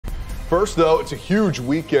First, though, it's a huge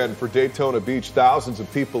weekend for Daytona Beach. Thousands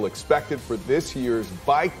of people expected for this year's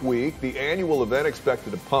Bike Week. The annual event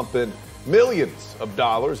expected to pump in millions of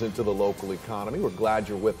dollars into the local economy. We're glad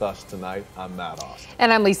you're with us tonight. I'm Matt Austin.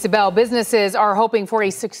 And I'm Lisa Bell. Businesses are hoping for a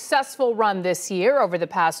successful run this year. Over the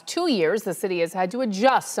past 2 years, the city has had to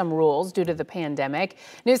adjust some rules due to the pandemic.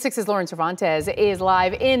 News 6's Lauren Cervantes is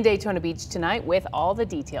live in Daytona Beach tonight with all the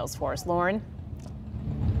details for us. Lauren.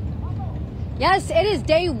 Yes, it is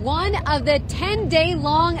day one of the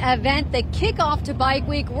 10-day-long event, the kickoff to Bike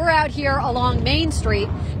Week. We're out here along Main Street.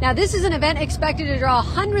 Now, this is an event expected to draw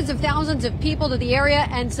hundreds of thousands of people to the area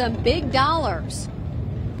and some big dollars.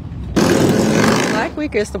 Bike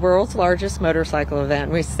Week is the world's largest motorcycle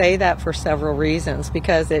event. We say that for several reasons,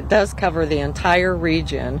 because it does cover the entire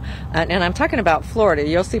region. And I'm talking about Florida.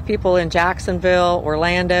 You'll see people in Jacksonville,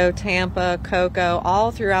 Orlando, Tampa, Cocoa,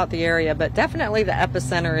 all throughout the area, but definitely the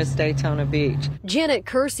epicenter is Daytona Beach. Janet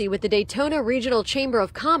Kersey with the Daytona Regional Chamber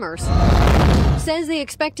of Commerce says they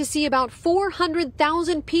expect to see about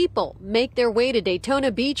 400,000 people make their way to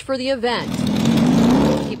Daytona Beach for the event.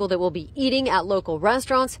 People that will be eating at local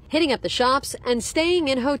restaurants, hitting up the shops, and staying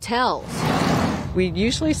in hotels. We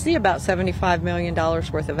usually see about $75 million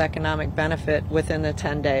worth of economic benefit within the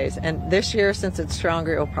 10 days. And this year, since it's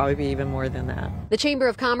stronger, it'll probably be even more than that. The Chamber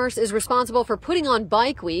of Commerce is responsible for putting on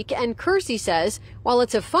Bike Week, and Kersey says while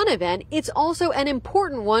it's a fun event, it's also an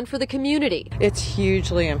important one for the community. It's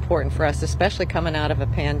hugely important for us, especially coming out of a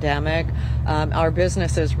pandemic. Our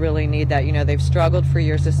businesses really need that. You know, they've struggled for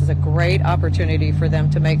years. This is a great opportunity for them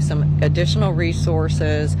to make some additional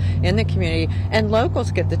resources in the community, and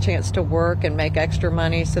locals get the chance to work and make extra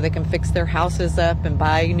money so they can fix their houses up and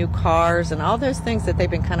buy new cars and all those things that they've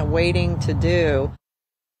been kind of waiting to do.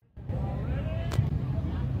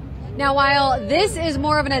 Now, while this is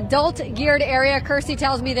more of an adult-geared area, Kersey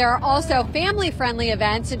tells me there are also family-friendly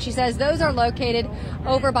events, and she says those are located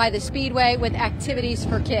over by the Speedway with activities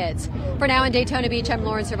for kids. For now in Daytona Beach, I'm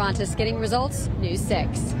Lauren Cervantes, getting results, News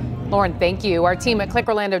 6. Lauren, thank you. Our team at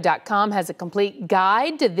clickorlando.com has a complete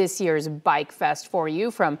guide to this year's Bike Fest for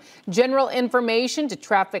you, from general information to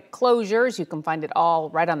traffic closures. You can find it all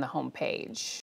right on the homepage.